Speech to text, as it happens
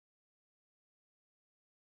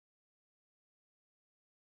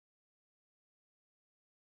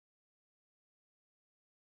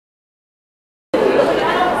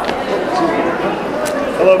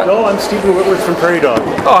Hello, Bill. I'm Stephen Whitworth from Prairie Dog.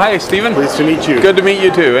 Oh, hi, Stephen. Pleased to meet you. Good to meet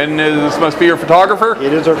you, too. And this must be your photographer?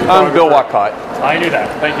 It is our photographer. I'm Bill Whatcott. I knew that.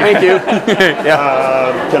 Thank you. Thank you.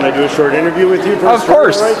 Yeah. Can I do a short interview with you? Of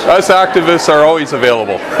course. Right? Us activists are always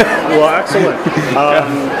available. Well, excellent.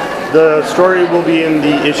 The story will be in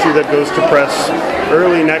the issue that goes to press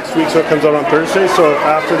early next week, so it comes out on Thursday. So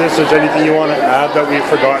after this, if there's anything you want to add that we've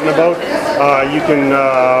forgotten about, you can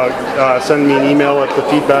send me an email at the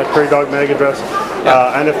feedback Prairie Dog mag address.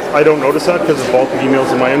 And if I don't notice that, because there's bulk of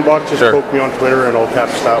emails in my inbox, just poke me on Twitter and I'll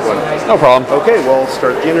catch that one. No problem. Okay, well, I'll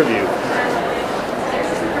start the interview.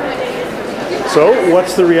 So,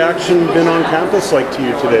 what's the reaction been on campus like to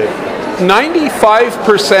you today?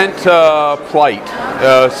 95% polite.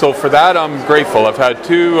 So for that, I'm grateful. I've had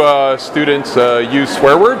two students use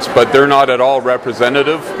swear words, but they're not at all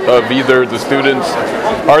representative of either the students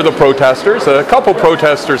or the protesters. A couple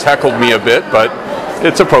protesters heckled me a bit, but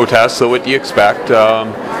it's a protest, so what do you expect?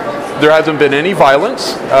 There hasn't been any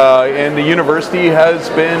violence, and the university has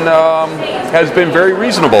been very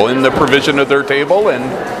reasonable in the provision of their table, and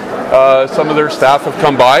some of their staff have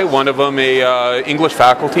come by, one of them a English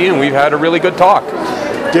faculty, and we've had a really good talk.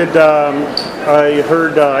 I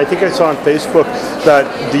heard, I think I saw on Facebook that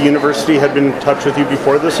the university had been in touch with you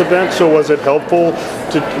before this event, so was it helpful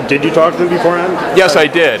did you talk to them beforehand? Yes, I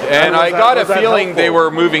did, and I got a feeling they were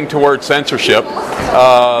moving towards censorship,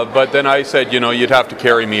 but then I said, you know, you'd have to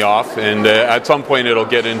carry me off, and at some point it'll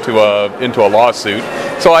get into a lawsuit.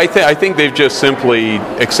 So I think they've just simply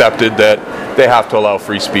accepted that they have to allow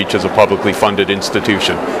free speech as a publicly funded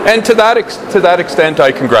institution, and to that extent,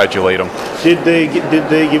 I congratulate them. Did they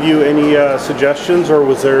give you any suggestions, or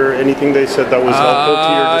was there anything they said that was helpful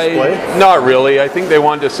to your display? Not really. I think they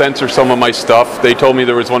wanted to censor some of my stuff. They told me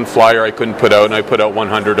there was one flyer I couldn't put out, and I put out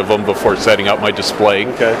 100 of them before setting up my display.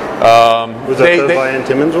 Okay. Was that the Vian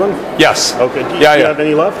Timmons one? Yes. Okay. Do you have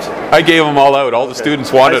any left? I gave them all out. All the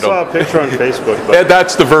students wanted them. I saw a picture on Facebook. But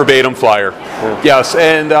that's the verbatim flyer. Yeah. Yes.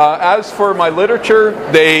 And as for my literature,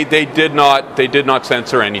 they did not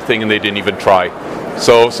censor anything, and they didn't even try.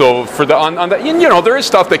 So for on that, you know, there is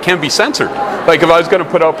stuff that can be censored. Like if I was going to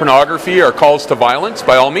put out pornography or calls to violence,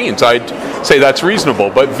 by all means, I'd say that's reasonable.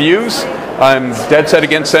 But views, I'm dead set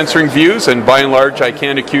against censoring views, and by and large, I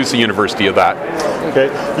can't accuse the university of that. Okay.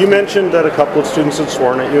 You mentioned that a couple of students had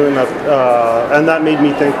sworn at you, and that made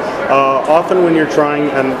me think. Often when you're trying,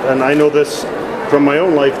 and I know this from my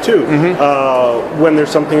own life too, when there's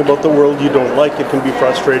something about the world you don't like, it can be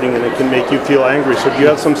frustrating and it can make you feel angry. So do you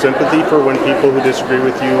have some sympathy for when people who disagree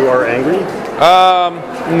with you are angry?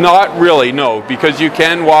 Not really, no, because you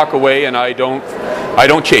can walk away, and I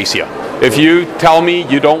don't chase you. If you tell me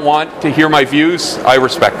you don't want to hear my views, I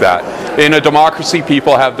respect that. In a democracy,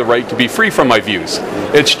 people have the right to be free from my views.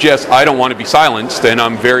 It's just I don't want to be silenced, and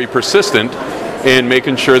I'm very persistent in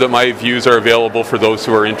making sure that my views are available for those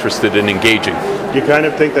who are interested in engaging. You kind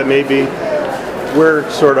of think that maybe we're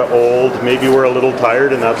sort of old, maybe we're a little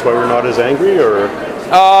tired, and that's why we're not as angry, or?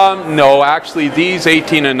 No, actually, these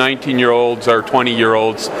 18 and 19-year-olds or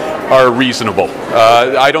 20-year-olds are reasonable.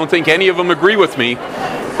 I don't think any of them agree with me,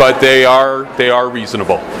 but they are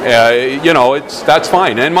reasonable. You know, that's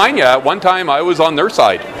fine. And mind you, at one time I was on their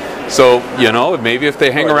side. So, you know, maybe if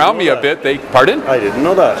they hang around me a bit, Pardon? I didn't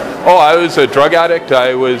know that. Oh, I was a drug addict.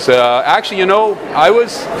 I was, actually, you know, I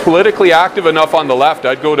was politically active enough on the left.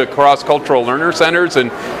 I'd go to cross-cultural learner centers and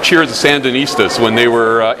cheer the Sandinistas when they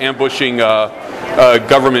were ambushing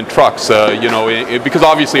government trucks, you know, because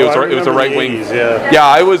obviously it was a right-wing. Yeah,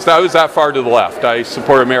 I was that far to the left. I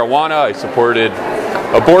supported marijuana. I supported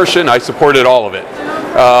abortion. I supported all of it.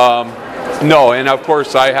 No, and of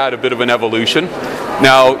course I had a bit of an evolution.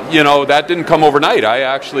 Now, you know, that didn't come overnight. I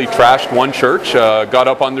actually trashed one church, got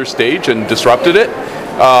up on their stage and disrupted it.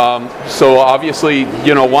 So obviously,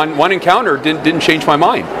 you know, one encounter didn't change my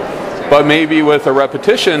mind. But maybe with a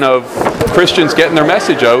repetition of Christians getting their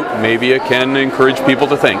message out, maybe it can encourage people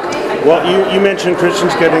to think. Well, you mentioned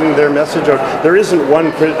Christians getting their message out. There isn't one,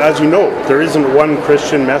 as you know, there isn't one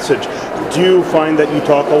Christian message. Do you find that you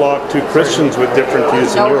talk a lot to Christians with different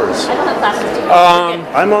views than yours?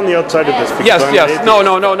 I'm on the outside of this. Yes.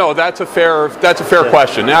 No. That's a fair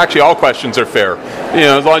question. Actually, all questions are fair. You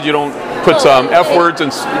know, as long as you don't put some F words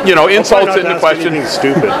and, you know, insults in the question. Anything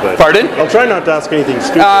stupid, but Pardon? I'll try not to ask anything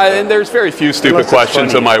stupid. And there's very few stupid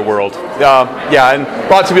questions in my world. Yeah, and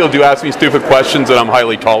lots of people do ask me stupid questions, and I'm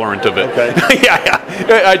highly tolerant of it. Okay.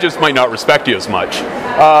 Yeah. I just might not respect you as much.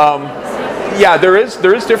 yeah, there is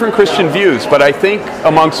different Christian views, but I think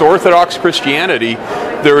amongst Orthodox Christianity,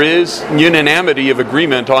 there is unanimity of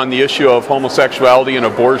agreement on the issue of homosexuality and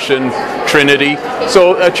abortion, Trinity.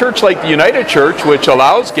 So a church like the United Church, which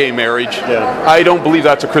allows gay marriage, I don't believe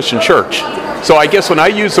that's a Christian church. So I guess when I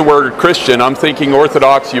use the word Christian, I'm thinking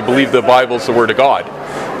Orthodox, you believe the Bible's the Word of God.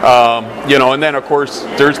 You know, and then of course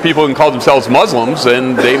there's people who can call themselves Muslims,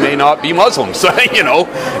 and they may not be Muslims. You know,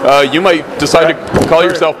 you might decide to call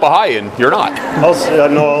yourself Baha'i, and you're not. I'll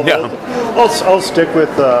stick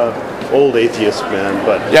with old atheist man,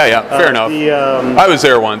 but yeah, fair enough. I was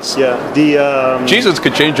there once. Yeah, Jesus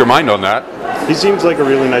could change your mind on that. He seems like a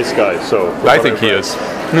really nice guy. So I think he is.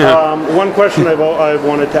 One question I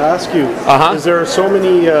wanted to ask you is there are so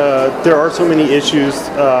many issues,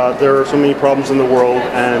 there are so many problems in the world,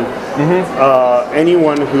 and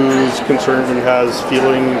anyone who's concerned and has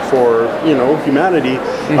feeling for humanity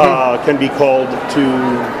can be called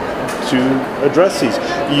to address these.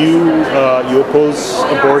 You oppose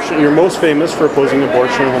abortion. You're most famous for opposing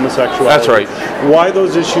abortion and homosexuality. That's right. Why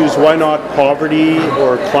those issues? Why not poverty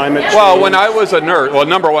or climate change? Well, when I was a nurse,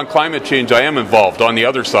 number one, climate change, I am involved on the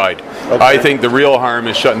other side. Okay. I think the real harm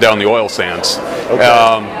is shutting down the oil sands. Okay.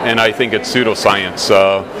 And I think it's pseudoscience,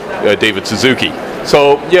 David Suzuki.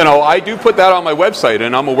 So, I do put that on my website,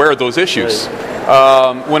 and I'm aware of those issues. Right.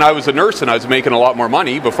 When I was a nurse and I was making a lot more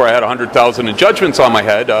money before I had 100,000 in judgments on my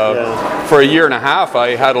head, for a year and a half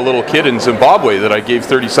I had a little kid in Zimbabwe that I gave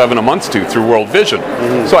 $37 a month to through World Vision.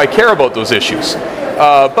 So I care about those issues.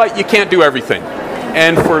 But you can't do everything.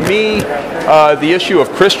 And for me, the issue of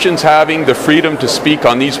Christians having the freedom to speak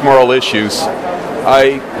on these moral issues,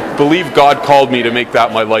 I believe God called me to make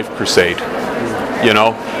that my life crusade.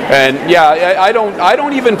 And I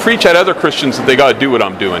don't even preach at other Christians that they got to do what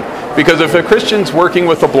I'm doing, because if a Christian's working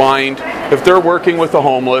with the blind, if they're working with the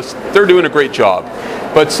homeless, they're doing a great job.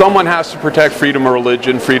 But someone has to protect freedom of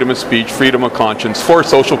religion, freedom of speech, freedom of conscience for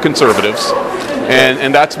social conservatives,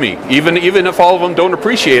 and that's me. Even if all of them don't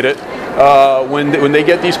appreciate it, when they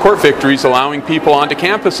get these court victories allowing people onto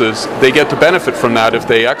campuses, they get to benefit from that if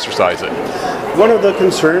they exercise it. One of the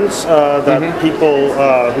concerns that people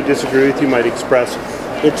who disagree with you might express,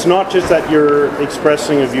 it's not just that you're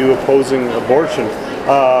expressing a view opposing abortion.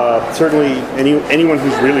 Certainly anyone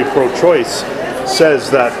who's really pro-choice says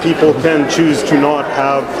that people can choose to not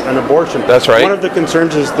have an abortion. That's right. One of the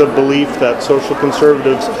concerns is the belief that social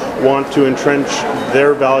conservatives want to entrench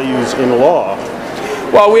their values in law.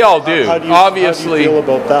 Well, we all do. Obviously, how do you feel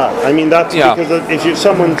about that? I mean, that's because if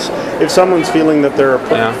someone's feeling that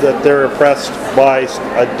they're oppressed by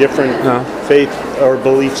a different faith or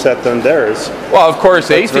belief set than theirs. Well, of course,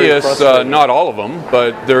 atheists, not all of them,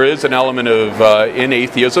 but there is an element of in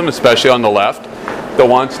atheism, especially on the left, that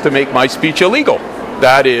wants to make my speech illegal.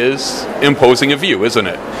 That is imposing a view, isn't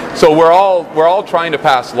it? So we're all trying to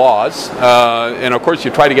pass laws, and of course you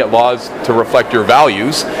try to get laws to reflect your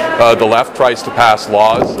values. The left tries to pass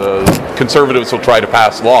laws. Conservatives will try to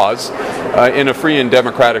pass laws. In a free and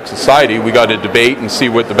democratic society, we got to debate and see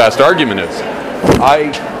what the best argument is.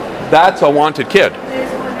 That's a wanted kid.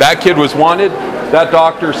 That kid was wanted. That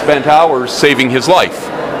doctor spent hours saving his life.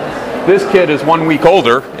 This kid is 1 week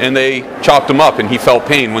older, and they chopped him up, and he felt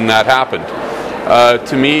pain when that happened.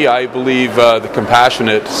 To me, I believe the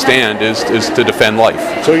compassionate stand is to defend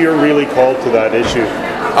life. So you're really called to that issue?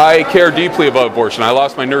 I care deeply about abortion. I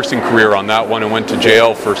lost my nursing career on that one and went to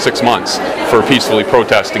jail for 6 months for peacefully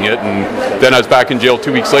protesting it, and then I was back in jail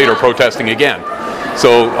 2 weeks later protesting again.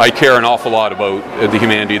 So I care an awful lot about the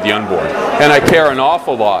humanity of the unborn. And I care an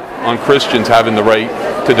awful lot on Christians having the right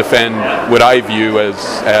to defend what I view as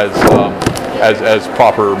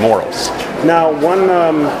proper morals. Now,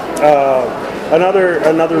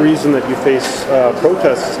 another reason that you face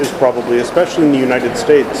protests is probably, especially in the United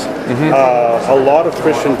States, a lot of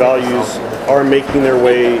Christian values are making their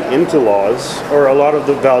way into laws, or a lot of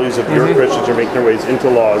the values of your Christians are making their ways into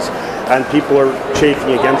laws, and people are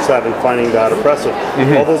chafing against that and finding that oppressive.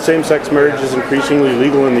 Although same-sex marriage is increasingly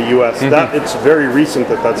legal in the U.S., that it's very recent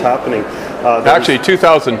that that's happening. Actually,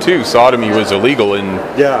 2002, sodomy was illegal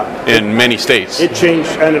in many states. It changed,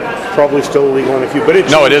 and it's probably still illegal in a few. But it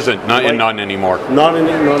no, it isn't. Not anymore.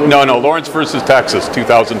 No. Lawrence versus Texas,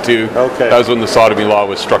 2002. Okay. That was when the sodomy law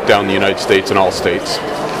was struck down in the United States and all states.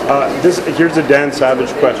 Here's a Dan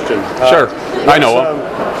Savage question. Sure, I know him.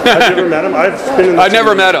 Have you ever met him? I've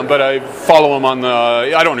never met him, but I follow him on the.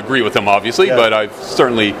 I don't agree with him, obviously, but I've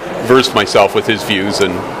certainly versed myself with his views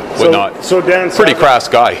and whatnot. So Dan, pretty crass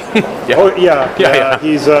guy. Yeah. Oh yeah.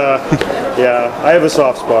 He's I have a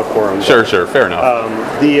soft spot for him. Sure, fair enough.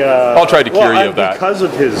 I'll try to cure you of that because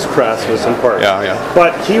of his crassness in part. Yeah.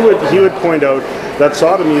 But he would point out that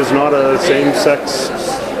sodomy is not a same-sex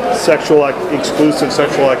exclusive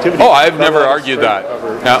sexual activity. Oh, I've never argued that.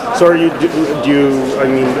 Yeah. So do you? I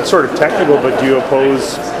mean, it's sort of technical, but do you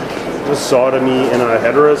oppose sodomy in a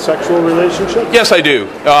heterosexual relationship? Yes, I do,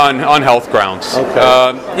 on health grounds.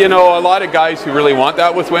 Okay. A lot of guys who really want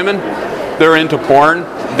that with women, they're into porn.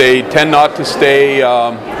 They tend not to stay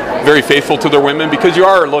very faithful to their women because you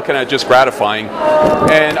are looking at just gratifying.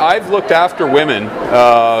 And I've looked after women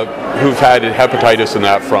who've had hepatitis and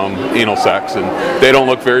that from anal sex, and they don't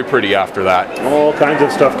look very pretty after that. All kinds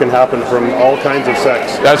of stuff can happen from all kinds of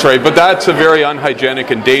sex. That's right, but that's a very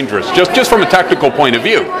unhygienic and dangerous, just from a technical point of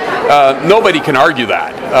view. Nobody can argue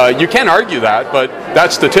that. You can argue that, but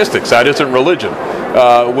that's statistics. That isn't religion.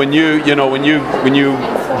 When you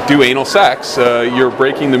do anal sex, you're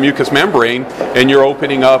breaking the mucous membrane and you're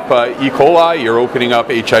opening up E. coli, you're opening up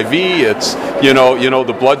HIV. It's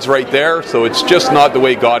the blood's right there, so it's just not the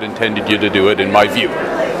way God intended you to do it, in my view.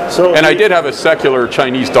 And I did have a secular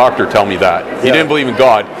Chinese doctor tell me that. He didn't believe in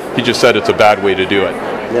God. He just said it's a bad way to do it.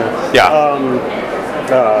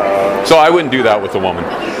 So I wouldn't do that with a woman.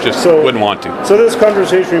 Wouldn't want to. So this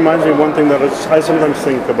conversation reminds me of one thing that I sometimes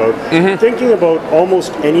think about. Thinking about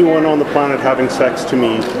almost anyone on the planet having sex to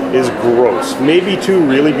me is gross. Maybe two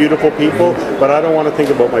really beautiful people, but I don't want to think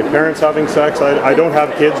about my parents having sex. I don't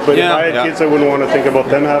have kids, but if I had kids, I wouldn't want to think about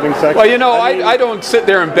them having sex. Well, I don't sit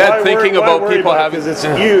there in bed thinking about people having sex.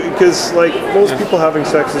 Because most people having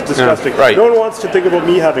sex is disgusting. Right. No one wants to think about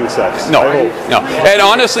me having sex. No. And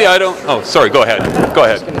honestly, I don't. Oh, sorry. Go ahead.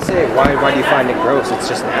 I was going to say, why do you find it gross? It's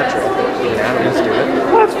just natural. Even animals do it.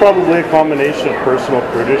 Well, it's probably a combination of personal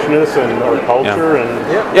prudishness and our culture and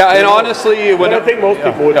honestly, I think most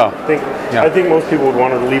people would think. I think most people would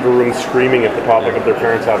want to leave a room screaming at the topic of their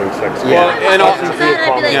parents having sex.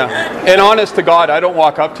 And honest to God, I don't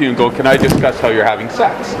walk up to you and go, "Can I discuss how you're having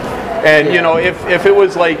sex?" And if it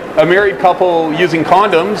was like a married couple using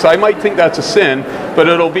condoms, I might think that's a sin, but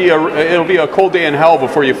it'll be a cold day in hell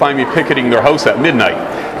before you find me picketing their house at midnight.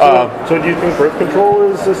 So do you think birth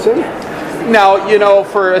control is a sin? Now,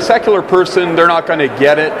 for a secular person, they're not going to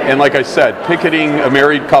get it. And like I said, picketing a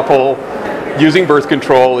married couple using birth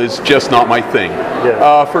control is just not my thing.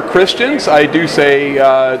 For Christians, I do say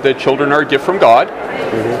that children are a gift from God.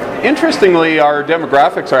 Interestingly, our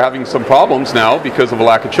demographics are having some problems now because of a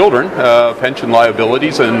lack of children, pension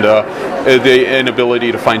liabilities, and the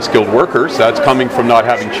inability to find skilled workers. That's coming from not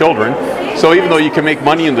having children. So even though you can make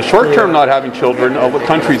money in the short term not having children, a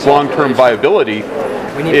country's long-term viability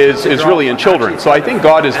is really in children. So I think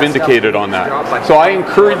God is vindicated on that. So I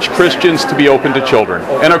encourage Christians to be open to children.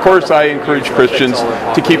 And of course I encourage Christians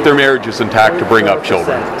to keep their marriages intact to bring up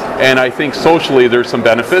children. And I think socially there's some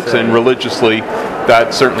benefits, and religiously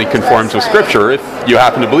that certainly conforms with Scripture if you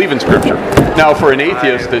happen to believe in Scripture. Now for an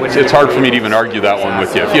atheist, it's hard for me to even argue that one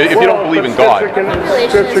with you. If you don't believe in God.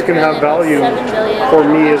 Scripture can have value for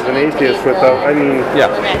me as an atheist without,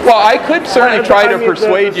 Well, I could certainly try to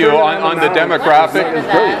persuade you on the demographic.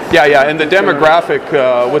 And the demographic,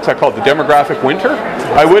 what's that called? The demographic winter?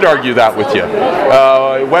 I would argue that with you.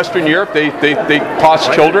 Western Europe, they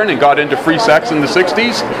tossed children and got into free sex in the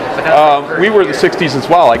 60s. We were the 60s as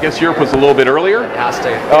well. I guess Europe was a little bit earlier.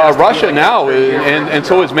 Russia now, and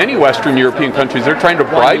so is many Western European countries, they're trying to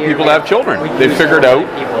bribe people to have children. They've figured out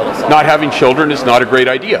not having children is not a great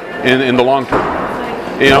idea in the long term.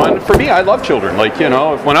 And for me, I love children.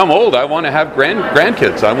 When I'm old, I want to have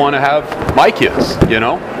grandkids. I want to have my kids.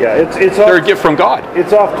 They're a gift from God.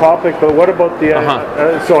 It's off topic, but what about the? I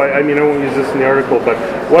won't use this in the article, but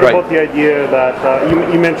what about the idea that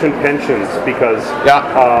you mentioned pensions because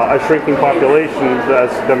a shrinking population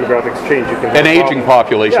as demographics change, you can have an aging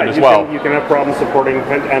population as well. You can have problems supporting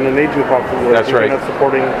and an aging population. That's right. You can have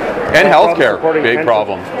supporting and healthcare, big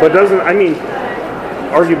problem. But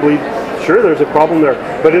arguably. Sure, there's a problem there,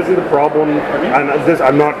 but isn't the problem, and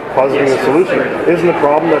I'm not positing a solution, isn't the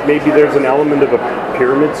problem that maybe there's an element of a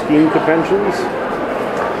pyramid scheme to pensions?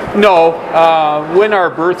 No, when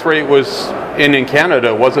our birth rate was in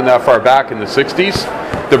Canada, wasn't that far back in the 60s.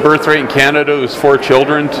 The birth rate in Canada was 4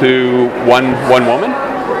 children to one woman.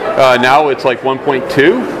 Now it's like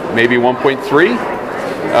 1.2, maybe 1.3.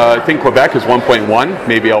 I think Quebec is 1.1,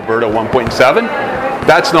 maybe Alberta 1.7.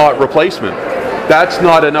 That's not replacement. that's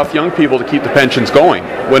not enough young people to keep the pensions going.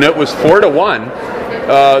 When it was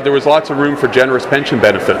 4-1, there was lots of room for generous pension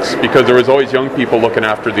benefits because there was always young people looking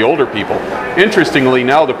after the older people. Interestingly,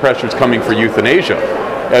 now the pressure is coming for euthanasia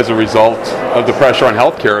as a result of the pressure on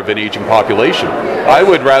healthcare of an aging population. I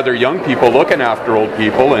would rather young people looking after old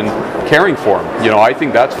people and caring for them. You know, I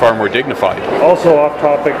think that's far more dignified. Also off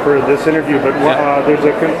topic for this interview, but there's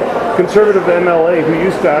a conservative MLA who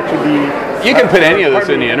used to actually be... You can put any of this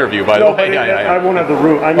in the interview, by the way. I won't have the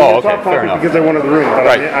room. I mean, it's off topic because I won't have the room, but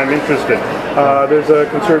right. I'm interested. There's a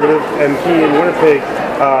conservative MP in Winnipeg,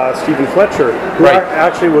 Stephen Fletcher, who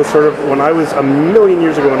actually was sort of, when I was a million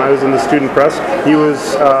years ago, when I was in the student press, he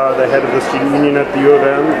was the head of the student union at the U of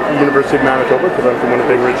M, University of Manitoba, because I'm from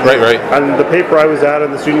Winnipeg originally. Right. And the paper I was at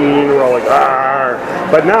and the student union were all like, "Arr!"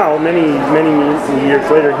 But now, many years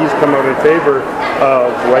later, he's come out in favor of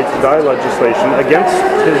right to die legislation against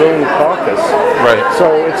his own caucus. Right.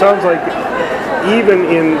 So it sounds like even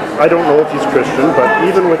in, I don't know if he's Christian, but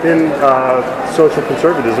even within social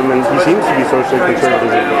conservatism, and he seems to be socially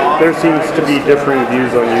conservative, there seems to be differing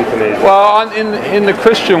views on euthanasia. Well, in the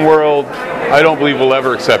Christian world, I don't believe we'll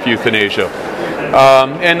ever accept euthanasia.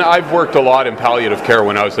 And I've worked a lot in palliative care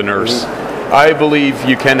when I was a nurse. I believe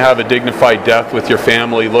you can have a dignified death with your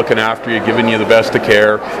family looking after you, giving you the best of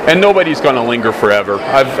care, and nobody's going to linger forever.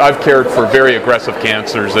 I've cared for very aggressive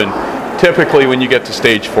cancers, and typically when you get to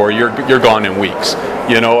stage 4, you're gone in weeks.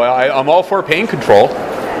 You know, I'm all for pain control,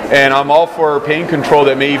 and I'm all for pain control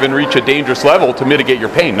that may even reach a dangerous level to mitigate your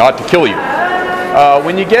pain, not to kill you.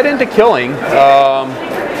 When you get into killing,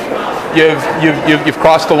 you've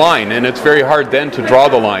crossed the line, and it's very hard then to draw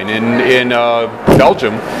the line. In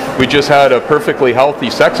Belgium, we just had a perfectly healthy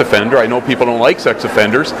sex offender. I know people don't like sex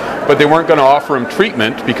offenders, but they weren't going to offer him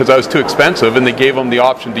treatment because that was too expensive, and they gave him the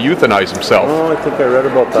option to euthanize himself. Oh, I think I read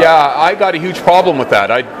about that. Yeah, I got a huge problem with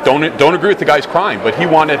that. I don't agree with the guy's crime, but he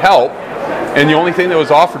wanted help, and the only thing that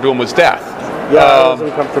was offered to him was death. Yeah, I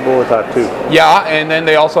wasn't comfortable with that too. Yeah, and then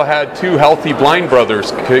they also had 2 healthy blind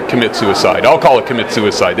brothers commit suicide. I'll call it commit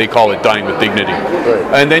suicide. They call it dying with dignity. Right.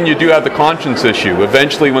 And then you do have the conscience issue.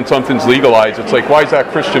 Eventually, when something's legalized, it's like, why is that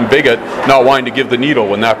Christian bigot not wanting to give the needle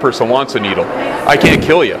when that person wants a needle? I can't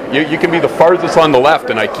kill you. You can be the farthest on the left,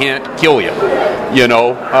 and I can't kill you. You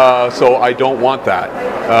know, so I don't want that.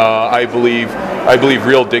 I believe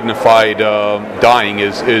real dignified dying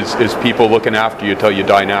is people looking after you till you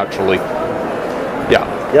die naturally.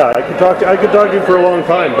 Yeah, I could talk to you for a long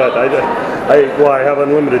time, but I have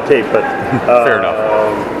unlimited tape. But fair enough.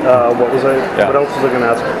 What else was I going to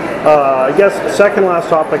ask? I guess second last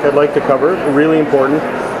topic I'd like to cover, really important,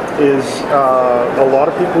 is a lot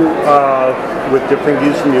of people with differing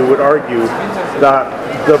views from you would argue that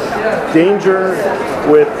the danger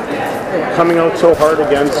with coming out so hard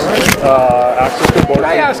against access to abortion. Can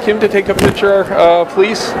I ask him to take a picture,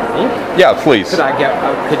 please? Me? Yeah, please. Could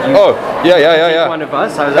you? Oh, yeah. One of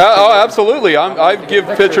us? Absolutely. I give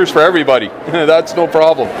pictures for everybody. That's no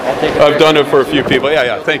problem. I've done it for a few people.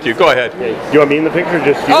 Yeah. Thank you. Go ahead. Okay. You want me in the picture?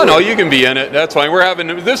 Just you? Oh no, you can be in it. That's fine.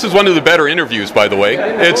 This is one of the better interviews, by the way.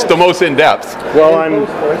 It's the most in depth. Well, I'm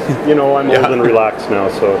old and relaxed now,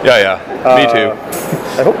 so. Yeah. Me too.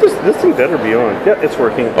 I hope this thing better be on. Yeah, it's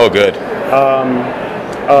working. Oh, good.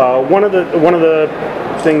 One of the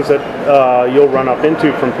things that you'll run up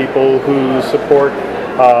into from people who support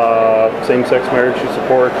same-sex marriage, who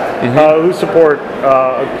support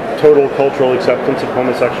total cultural acceptance of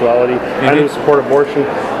homosexuality, and who support abortion,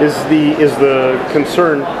 is the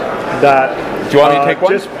concern that. Do you want me to take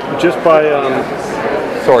one? Just by.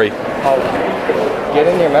 Sorry. Get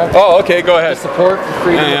in there, man. Oh, okay. Go ahead. The support for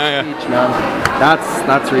freedom of speech, man.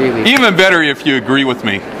 That's really. Even better if you agree with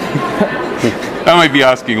me. I might be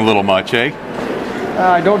asking a little much, eh?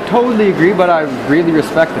 I don't totally agree, but I really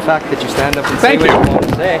respect the fact that you stand up and say what you want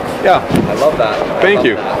to say. Yeah. I love that. Thank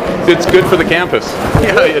you. It's good for the campus.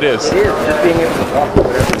 Yeah, it is. It is. Just being able to talk about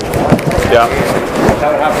whatever you want. Yeah.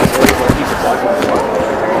 Without having to worry about people talking about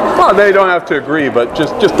it. Well, they don't have to agree, but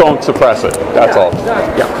just don't suppress it. That's all.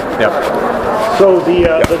 Exactly. Yeah. So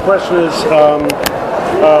the question is,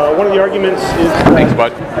 one of the arguments is Thanks,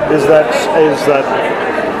 bud. is that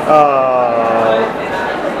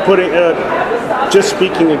putting just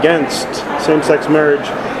speaking against same-sex marriage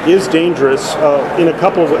is dangerous in a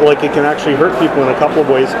couple of, like, it can actually hurt people in a couple of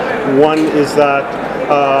ways. One is that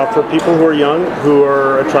for people who are young, who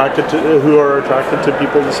are attracted to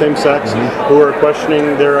people of the same sex, who are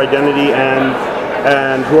questioning their identity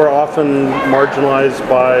and who are often marginalized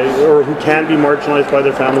by, or who can be marginalized by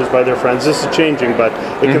their families, by their friends. This is changing, but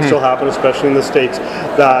it can still happen, especially in the States,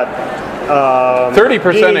 that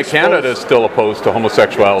 30% of Canada is still opposed to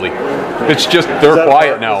homosexuality. It's just they're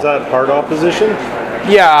quiet now. Is that hard opposition?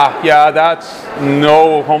 Yeah, that's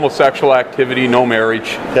no homosexual activity, no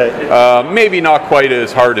marriage. Okay. Maybe not quite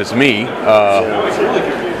as hard as me.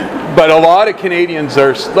 But a lot of Canadians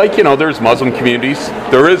are, like, there's Muslim communities.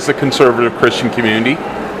 There is the conservative Christian community.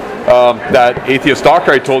 That atheist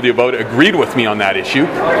doctor I told you about agreed with me on that issue.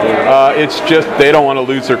 It's just they don't want to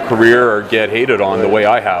lose their career or get hated on the way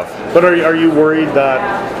I have. But are you worried that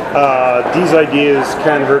these ideas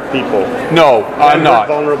can hurt people? No, I'm not.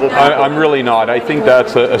 Vulnerable people? I'm really not. I think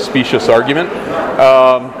that's a specious argument.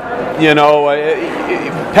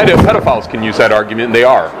 Pedophiles can use that argument, and they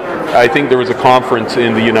are. I think there was a conference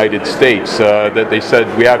in the United States that they said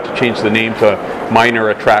we have to change the name to minor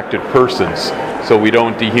attracted persons so we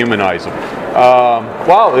don't dehumanize them.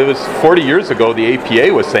 Well, it was 40 years ago the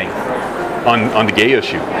APA was saying on the gay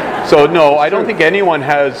issue. So no, I don't think anyone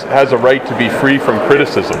has a right to be free from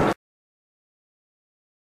criticism.